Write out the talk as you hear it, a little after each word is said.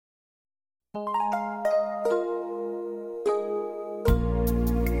đâu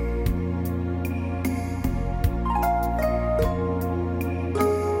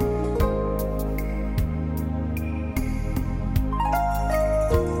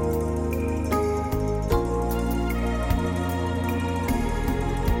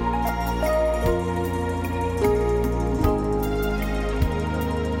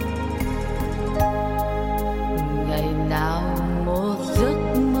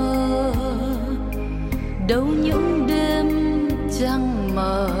những đêm trăng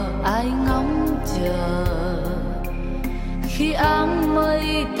mờ ai ngóng chờ, khi áng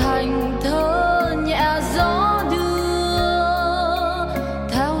mây thành thơ nhẹ gió đưa,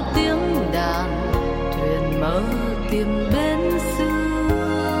 theo tiếng đàn thuyền mơ tìm bên xưa.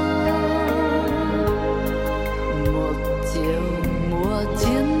 Một chiều mùa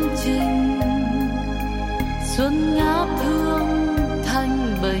chiến chinh, xuân ngát hương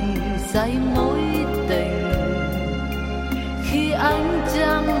thanh bình say mối tình. Khi ánh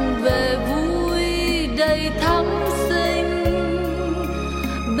trăng về vui đầy thắm xinh,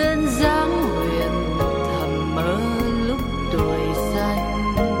 bên dáng huyền thầm mơ lúc tuổi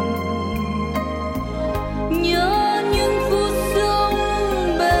xanh. Nhớ những phút sống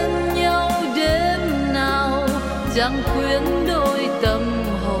bên nhau đêm nào, chẳng quyến đôi tâm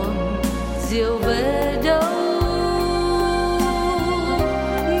hồn diều về đâu.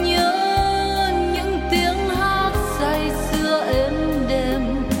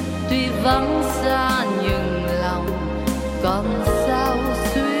 Vắng xa nhưng lòng còn sao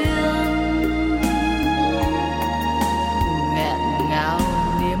xuyên, nghẹn ngào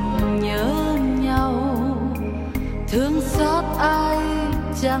niềm nhớ nhau, thương xót ai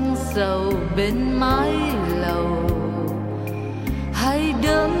chẳng sầu bên mái lầu, hay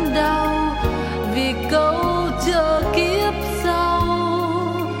đớn đau vì câu chờ kiếp sau,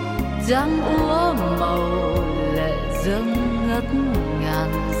 trăng úa màu lệ dâng ngất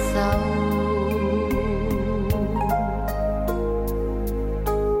ngàn sau.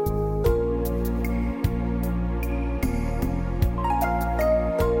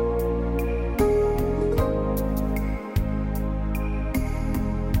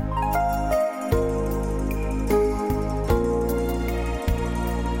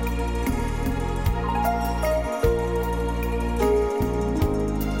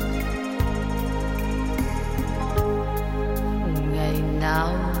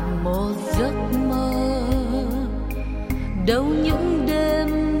 Đâu những đêm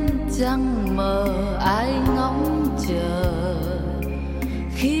trăng mờ ai ngóng chờ,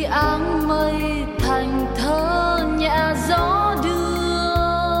 khi áng mây thành thơ nhẹ gió đưa,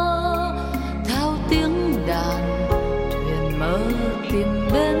 theo tiếng đàn thuyền mơ tìm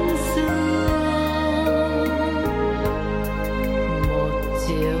bên xưa. Một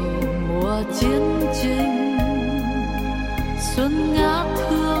chiều mùa chiến chinh, xuân ngát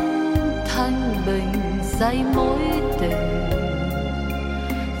hương thanh bình say mối tình.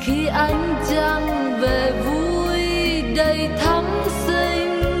 Khi ánh trăng về vui đầy thắm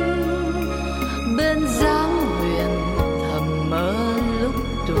xinh, bên dáng huyền thầm mơ lúc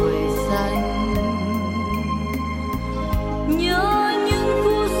tuổi xanh. Nhớ những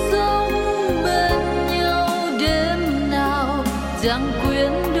phút sống bên nhau đêm nào, chẳng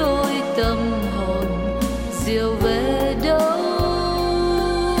quyến đôi tâm hồn diều về đâu.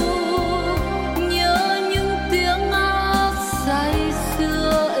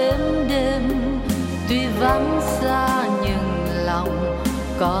 Vắng xa nhưng lòng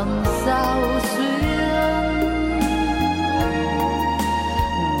còn sao xuyên,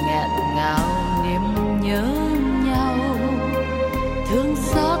 nghẹn ngào niềm nhớ nhau, thương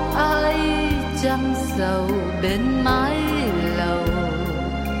xót ai chẳng sầu bên mái lầu,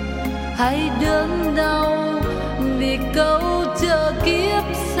 hay đớn đau vì câu chờ kiếp